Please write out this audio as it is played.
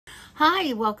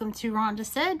Hi, welcome to Rhonda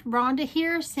Said. Rhonda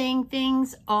here, saying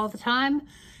things all the time.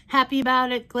 Happy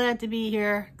about it, glad to be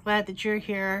here, glad that you're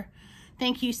here.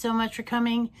 Thank you so much for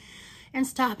coming and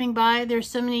stopping by. There's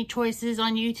so many choices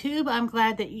on YouTube. I'm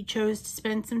glad that you chose to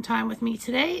spend some time with me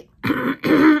today.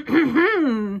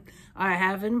 I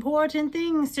have important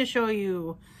things to show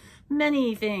you.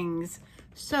 Many things.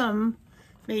 Some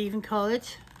may even call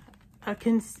it a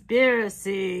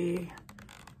conspiracy.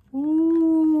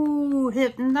 Ooh,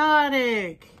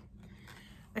 hypnotic.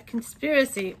 A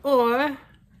conspiracy or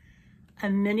a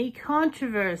mini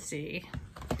controversy.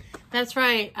 That's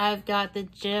right, I've got the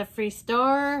Jeffree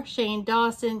Star Shane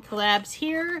Dawson collabs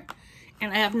here,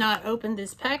 and I have not opened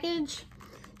this package,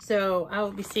 so I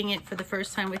will be seeing it for the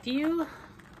first time with you.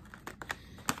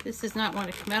 This does not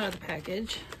want to come out of the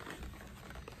package.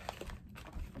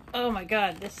 Oh my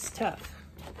god, this is tough.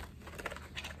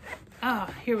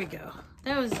 Ah, here we go.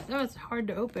 That was hard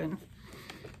to open.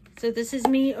 So this is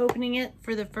me opening it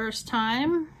for the first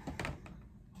time.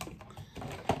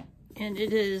 And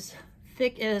it is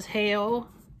thick as hail.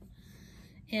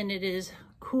 And it is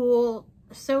cool,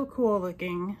 so cool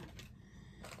looking.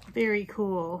 Very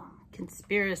cool.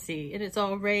 Conspiracy. And it's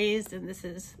all raised, and this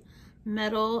is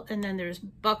metal, and then there's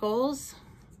buckles.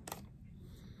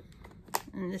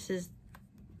 And this is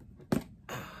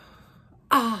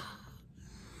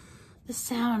the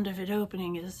sound of it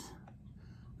opening is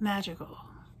magical.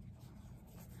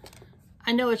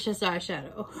 I know it's just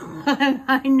eyeshadow.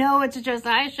 I know it's just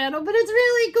eyeshadow, but it's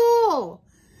really cool.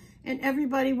 And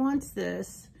everybody wants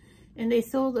this. And they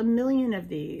sold 1 million of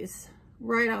these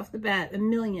right off the bat, 1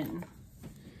 million.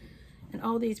 And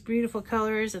all these beautiful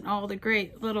colors and all the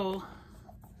great little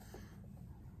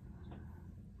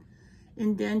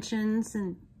indentions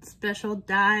and special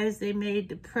dyes they made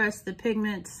to press the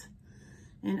pigments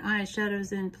and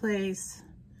eyeshadows in place.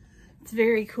 It's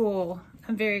very cool.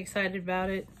 I'm very excited about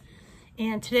it.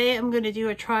 And today I'm going to do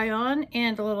a try on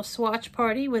and a little swatch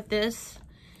party with this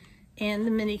and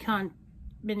the mini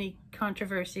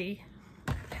controversy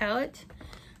palette.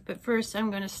 But first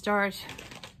I'm going to start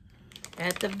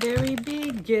at the very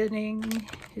beginning.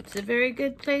 It's a very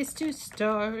good place to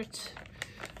start.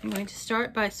 I'm going to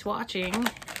start by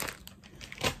swatching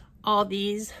all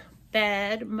these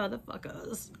bad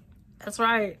motherfuckers. That's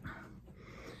right.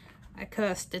 I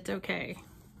cussed. It's okay.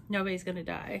 Nobody's gonna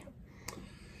die.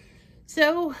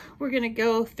 So we're gonna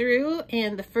go through,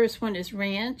 and the first one is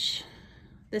Ranch.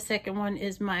 The second one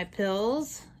is My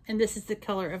Pills, and this is the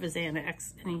color of a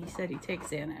Xanax, and he said he takes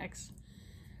Xanax.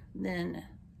 Then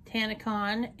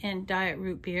Tanacon and Diet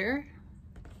Root Beer.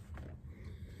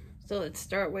 So let's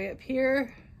start way up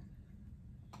here.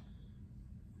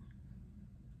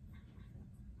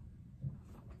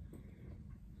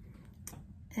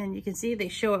 And you can see they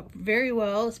show up very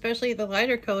well, especially the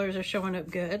lighter colors are showing up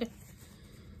good.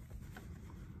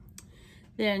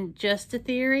 Then Just a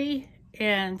Theory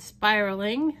and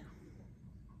Spiraling.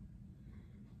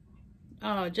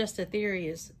 Oh, Just a Theory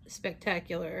is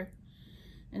spectacular.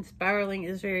 And Spiraling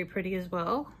is very pretty as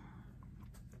well.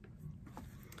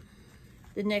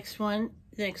 The next one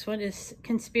is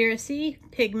Conspiracy,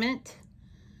 Pigment,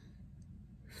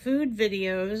 Food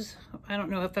Videos. I don't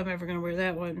know if I'm ever going to wear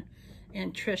that one.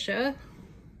 And Trisha.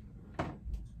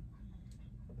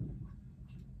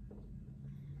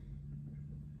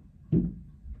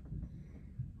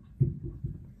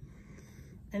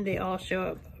 And they all show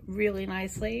up really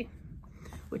nicely,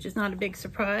 which is not a big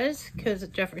surprise because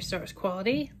of Jeffree Star's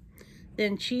quality.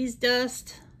 Then Cheese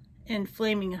Dust and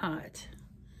Flaming Hot.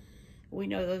 We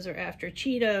know those are after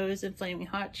Cheetos and Flaming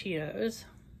Hot Cheetos.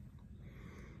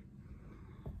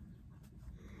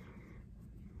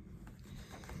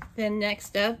 Then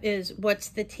next up is What's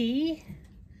the Tea,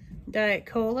 Diet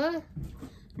Cola,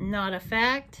 Not a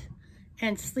Fact,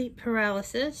 and Sleep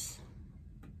Paralysis.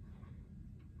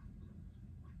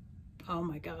 Oh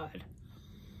my god,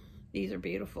 these are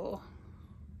beautiful.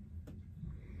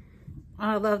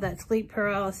 I love that Sleep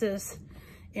Paralysis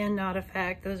and Not a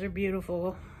Fact. Those are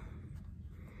beautiful.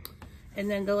 And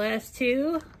then the last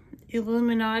two,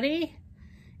 Illuminati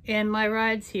and My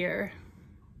Ride's Here.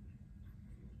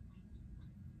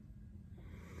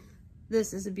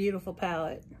 This is a beautiful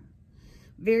palette.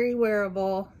 Very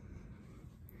wearable.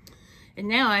 And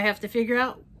now I have to figure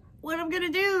out what I'm gonna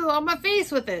do on my face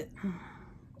with it.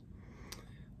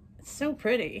 It's so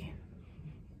pretty.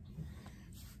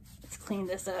 Let's clean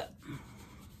this up.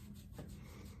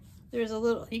 There's a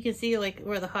little, you can see like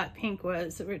where the hot pink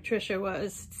was, where Trisha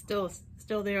was,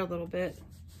 still there a little bit.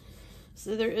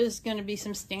 So there is gonna be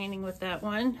some staining with that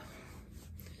one.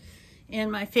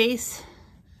 And my face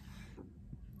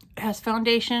has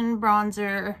foundation,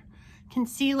 bronzer,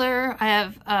 concealer. I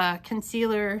have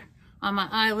concealer on my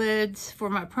eyelids for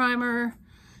my primer,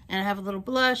 and I have a little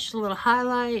blush, a little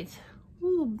highlight.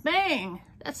 Ooh, bang,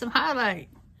 that's some highlight.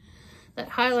 That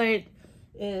highlight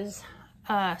is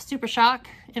Super Shock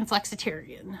and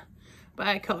Flexitarian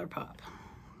by ColourPop.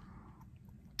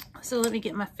 So let me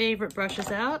get my favorite brushes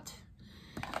out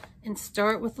and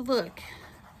start with the look.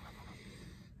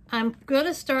 I'm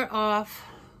gonna start off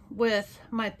with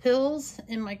my pills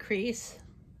in my crease.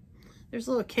 There's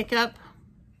a little kick up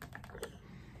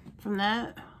from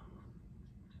that,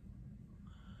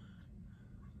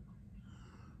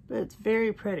 but it's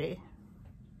very pretty.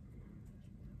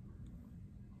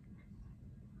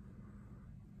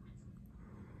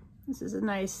 This is a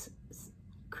nice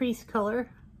crease color,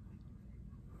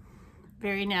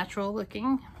 very natural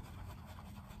looking.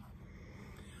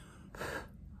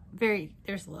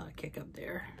 There's a lot of kick up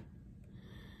there.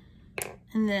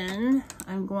 And then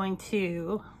I'm going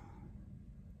to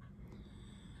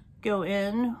go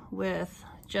in with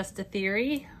Just a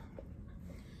Theory.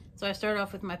 So I start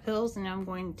off with my pills, and now I'm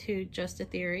going to Just a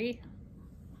Theory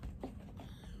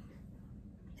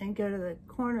and go to the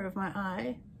corner of my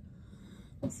eye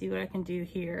and see what I can do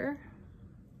here.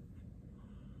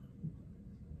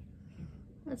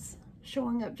 That's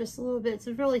showing up just a little bit. It's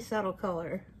a really subtle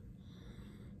color.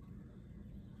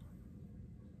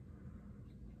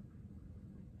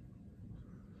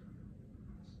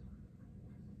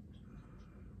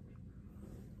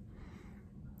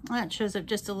 That shows up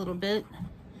just a little bit.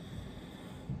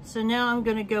 So now I'm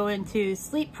going to go into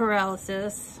sleep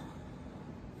paralysis.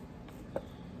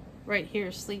 Right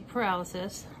here, sleep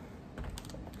paralysis.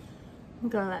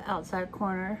 Go to that outside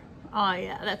corner. Oh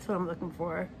yeah, that's what I'm looking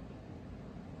for.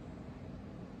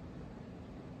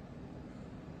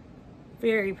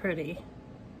 Very pretty.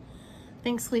 I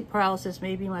think sleep paralysis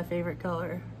may be my favorite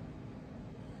color.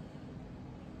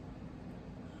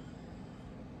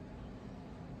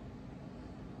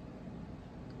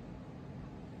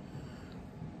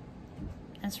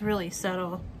 It's really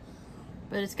subtle,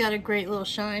 but it's got a great little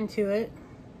shine to it.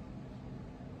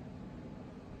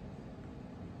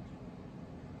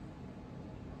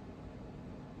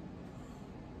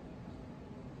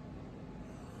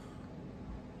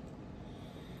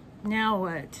 Now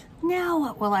what? Now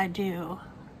what will I do?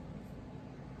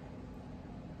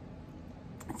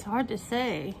 It's hard to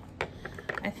say.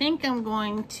 I think I'm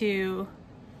going to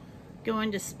go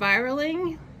into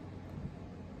spiraling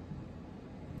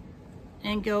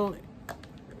and go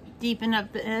deepen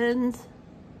up the ends.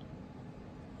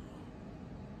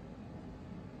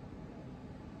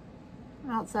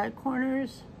 Outside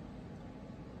corners.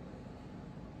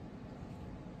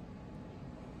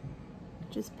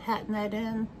 Just patting that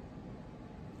in.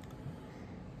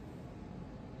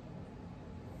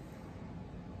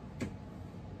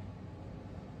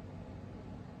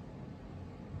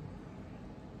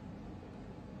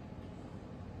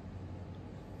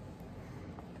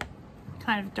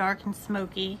 Kind of dark and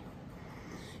smoky.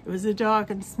 It was a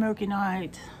dark and smoky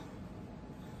night.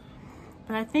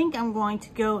 But I think I'm going to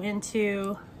go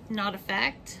into Not a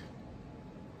Fact.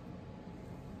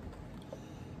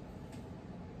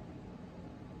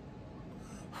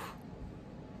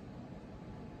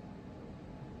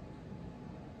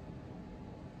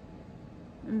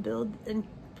 And build and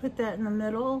put that in the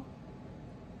middle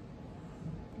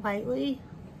lightly.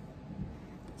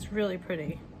 It's really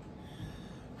pretty.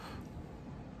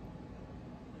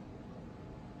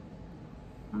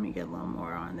 Let me get a little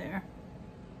more on there.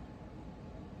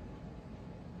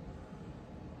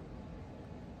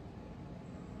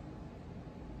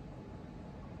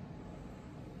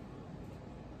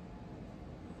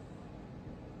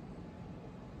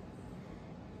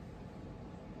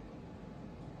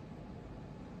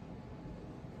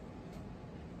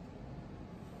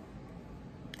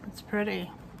 It's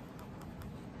pretty.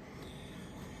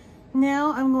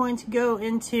 Now I'm going to go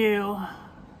into,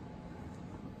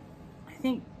 I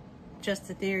think, Just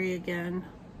a Theory again.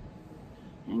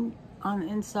 And on the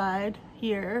inside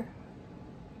here,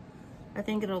 I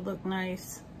think it'll look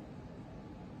nice.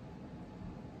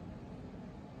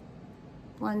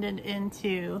 Blended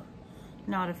into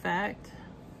Not a Fact.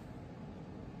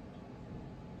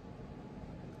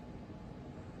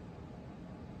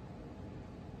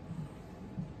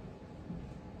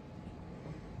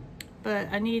 But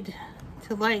I need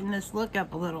to lighten this look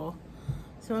up a little.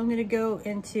 So I'm gonna go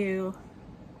into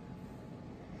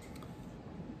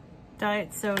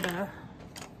Diet Soda,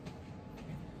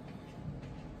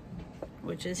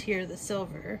 which is here, the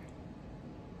silver.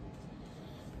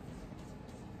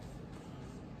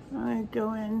 I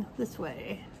go in this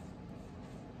way.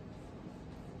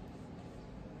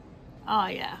 Oh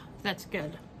yeah, that's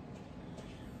good.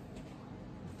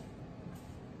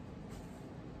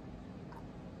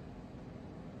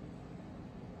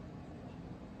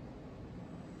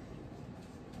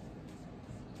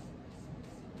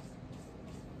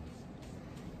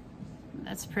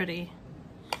 That's pretty.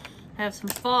 I have some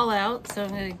fallout, so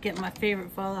I'm going to get my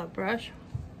favorite fallout brush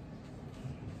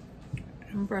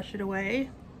and brush it away.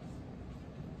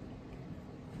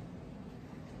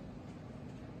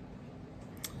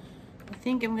 I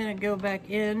think I'm going to go back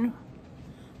in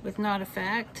with Not a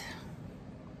Fact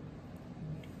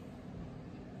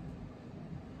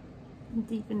and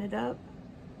deepen it up.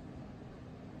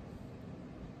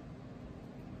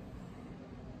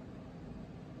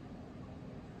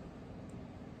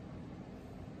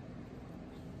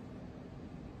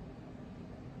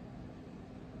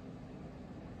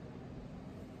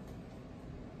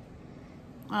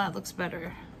 Oh, that looks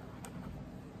better.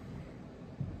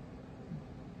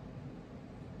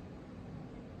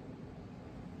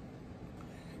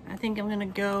 I think I'm gonna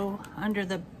go under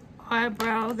the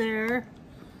eyebrow there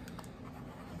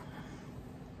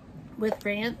with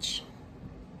Ranch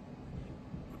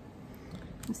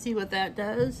and see what that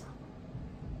does.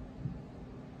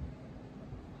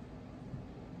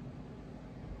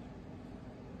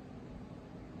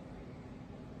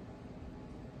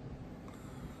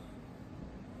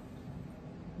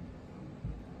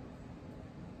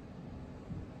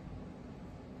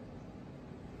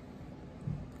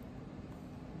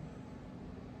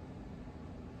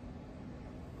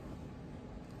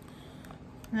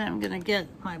 And then I'm gonna get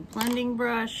my blending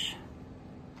brush,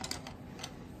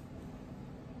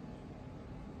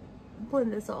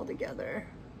 blend this all together.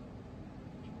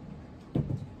 I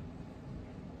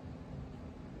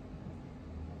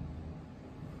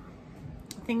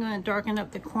think I'm gonna darken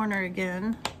up the corner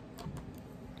again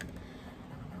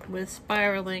with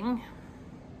spiraling.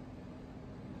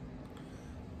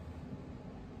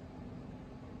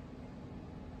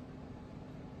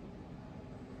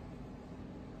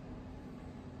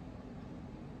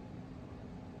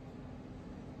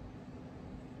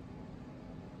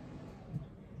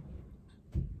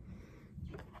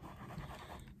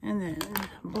 And then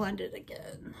blend it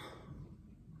again.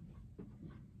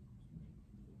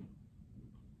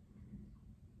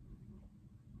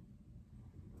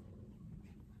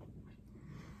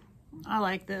 I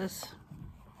like this.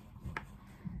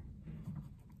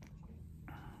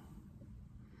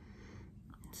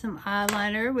 Some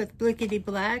eyeliner with Blickety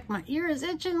Black. My ear is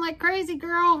itching like crazy,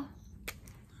 girl.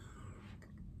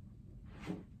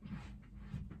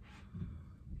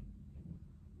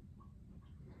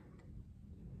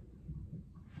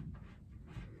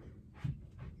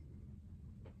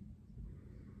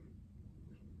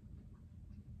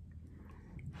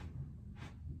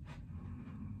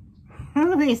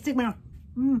 Let me stick my,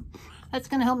 that's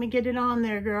gonna help me get it on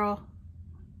there, girl.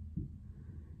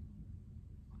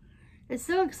 It's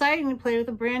so exciting to play with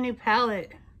a brand new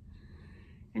palette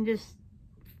and just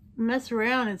mess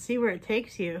around and see where it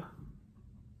takes you.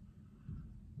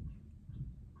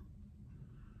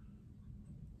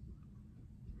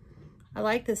 I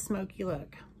like this smoky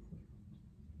look.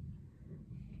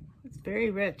 It's very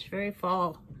rich, very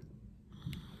fall.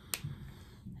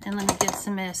 And let me get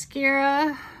some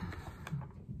mascara.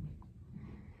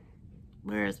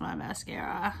 Where's my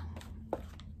mascara?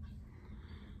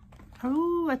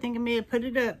 Oh, I think I may have put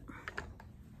it up.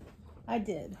 I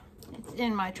did. It's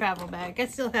in my travel bag. I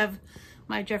still have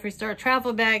my Jeffree Star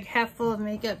travel bag half full of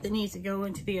makeup that needs to go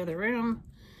into the other room.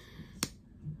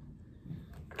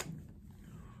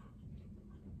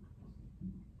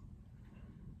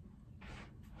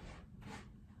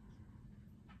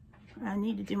 I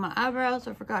need to do my eyebrows.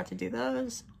 I forgot to do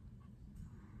those.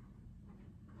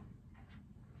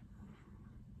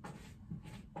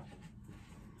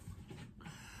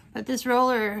 But this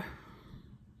roller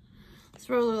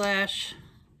lash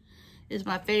is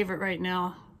my favorite right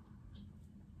now.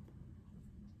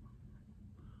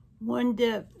 One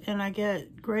dip and I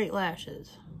get great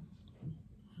lashes.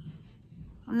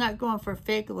 I'm not going for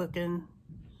fake looking.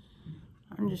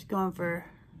 I'm just going for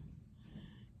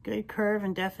good curve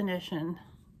and definition.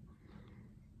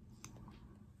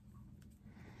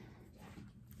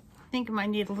 I think I might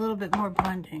need a little bit more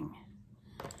blending.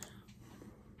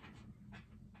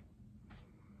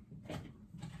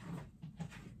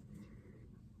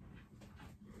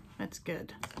 That's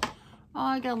good. Oh,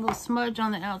 I got a little smudge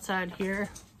on the outside here.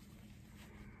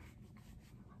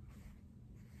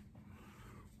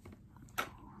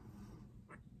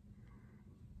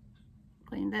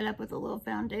 Clean that up with a little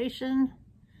foundation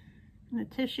and a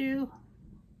tissue.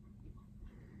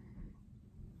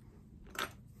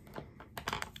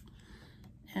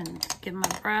 And get my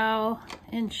brow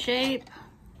in shape.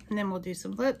 And then we'll do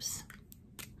some lips.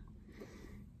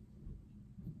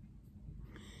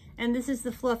 And this is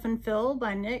the Fluff and Fill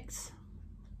by NYX.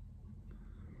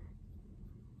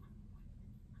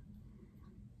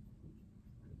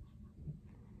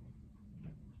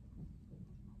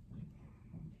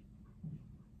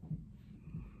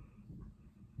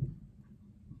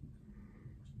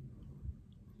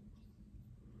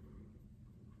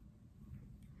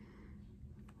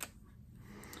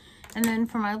 And then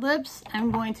for my lips, I'm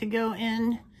going to go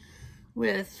in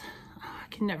with, oh, I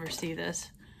can never see this,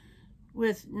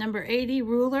 with number 80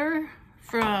 Ruler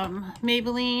from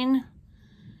Maybelline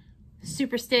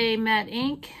Superstay Matte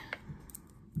Ink.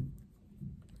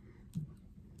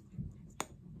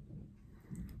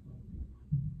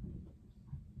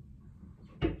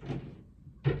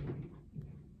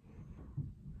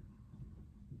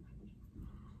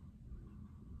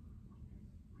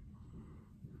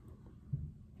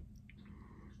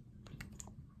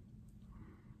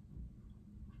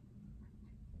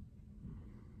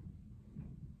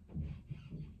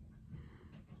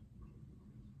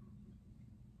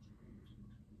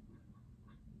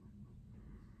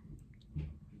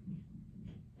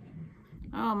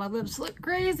 Oh, my lips look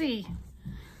crazy.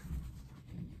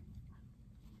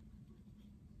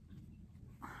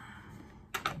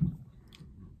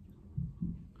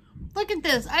 Look at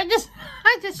this. I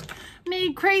just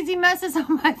made crazy messes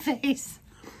on my face.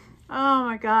 Oh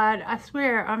my God. I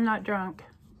swear I'm not drunk.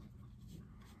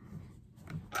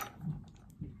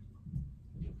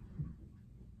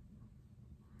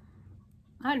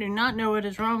 I do not know what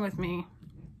is wrong with me.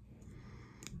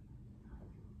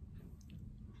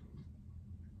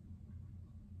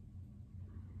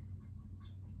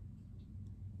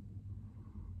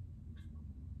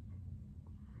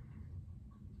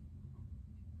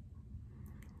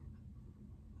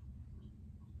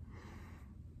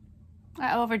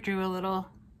 I overdrew a little.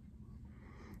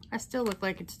 I still look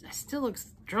like I still look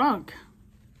drunk.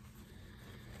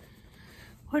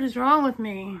 What is wrong with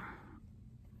me?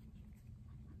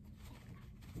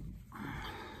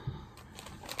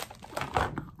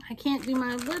 I can't do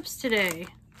my lips today.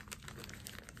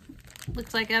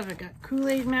 Looks like I've got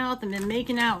Kool-Aid mouth and been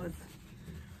making out with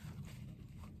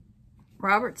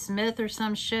Robert Smith or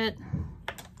some shit.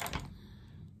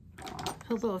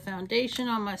 Put a little foundation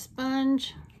on my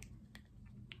sponge.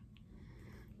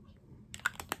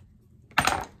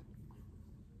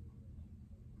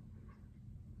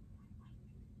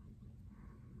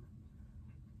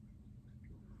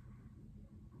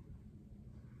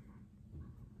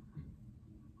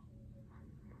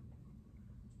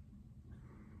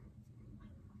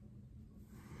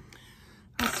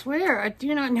 I swear, I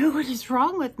do not know what is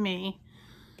wrong with me.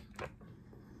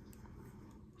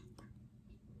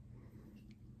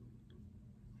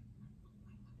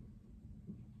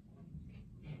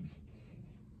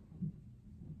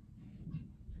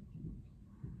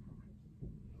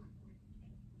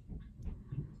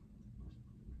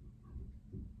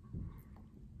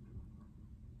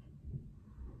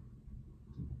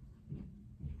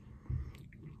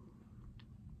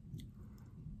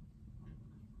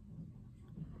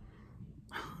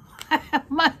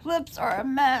 My lips are a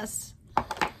mess.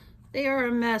 They are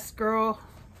a mess, girl.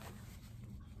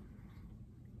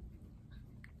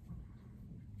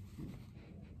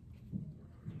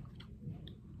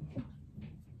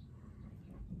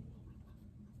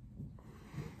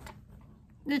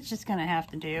 It's just gonna have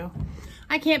to do.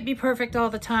 I can't be perfect all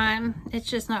the time. It's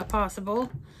just not possible.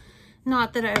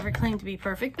 Not that I ever claim to be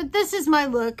perfect, but this is my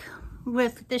look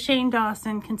with the Shane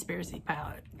Dawson Conspiracy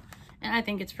Palette. And I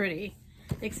think it's pretty,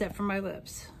 except for my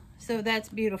lips. So that's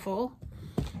beautiful.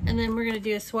 And then we're gonna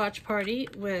do a swatch party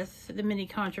with the Mini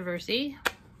Controversy.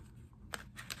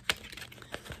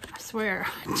 I swear,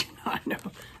 I do not know.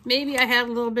 Maybe I had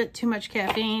a little bit too much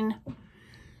caffeine,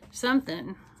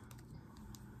 something.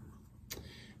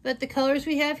 But the colors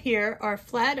we have here are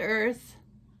Flat Earth,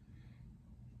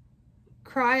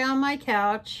 Cry on My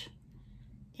Couch,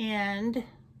 and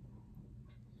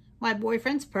My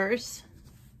Boyfriend's Purse.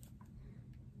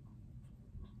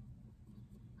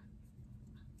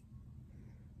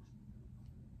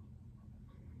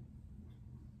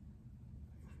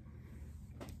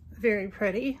 Very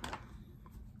pretty.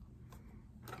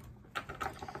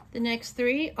 The next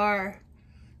three are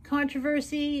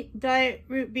Controversy, Diet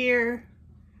Root Beer,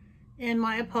 and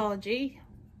My Apology.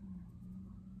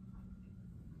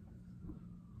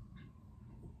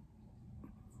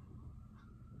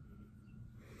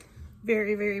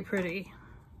 Very, very pretty.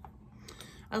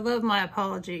 I love My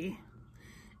Apology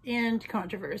and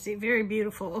Controversy. Very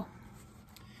beautiful.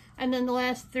 And then the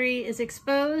last three is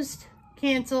Exposed,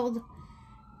 Canceled,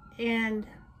 and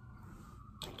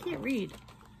I can't read.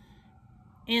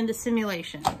 And The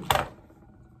Simulation.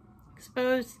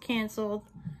 Exposed, Canceled,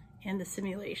 and The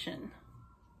Simulation.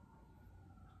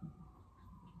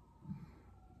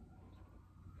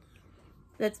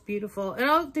 That's beautiful. And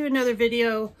I'll do another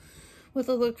video with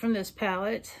a look from this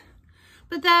palette.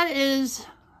 But that is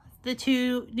the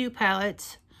two new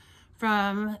palettes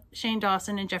from Shane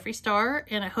Dawson and Jeffree Star.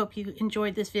 And I hope you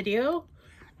enjoyed this video.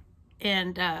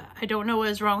 and I don't know what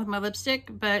is wrong with my lipstick,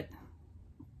 but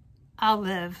I'll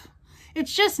live.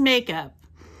 It's just makeup.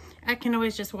 I can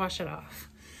always just wash it off.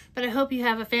 But I hope you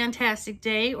have a fantastic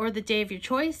day or the day of your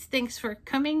choice. Thanks for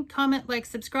coming. Comment, like,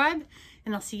 subscribe,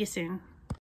 and I'll see you soon.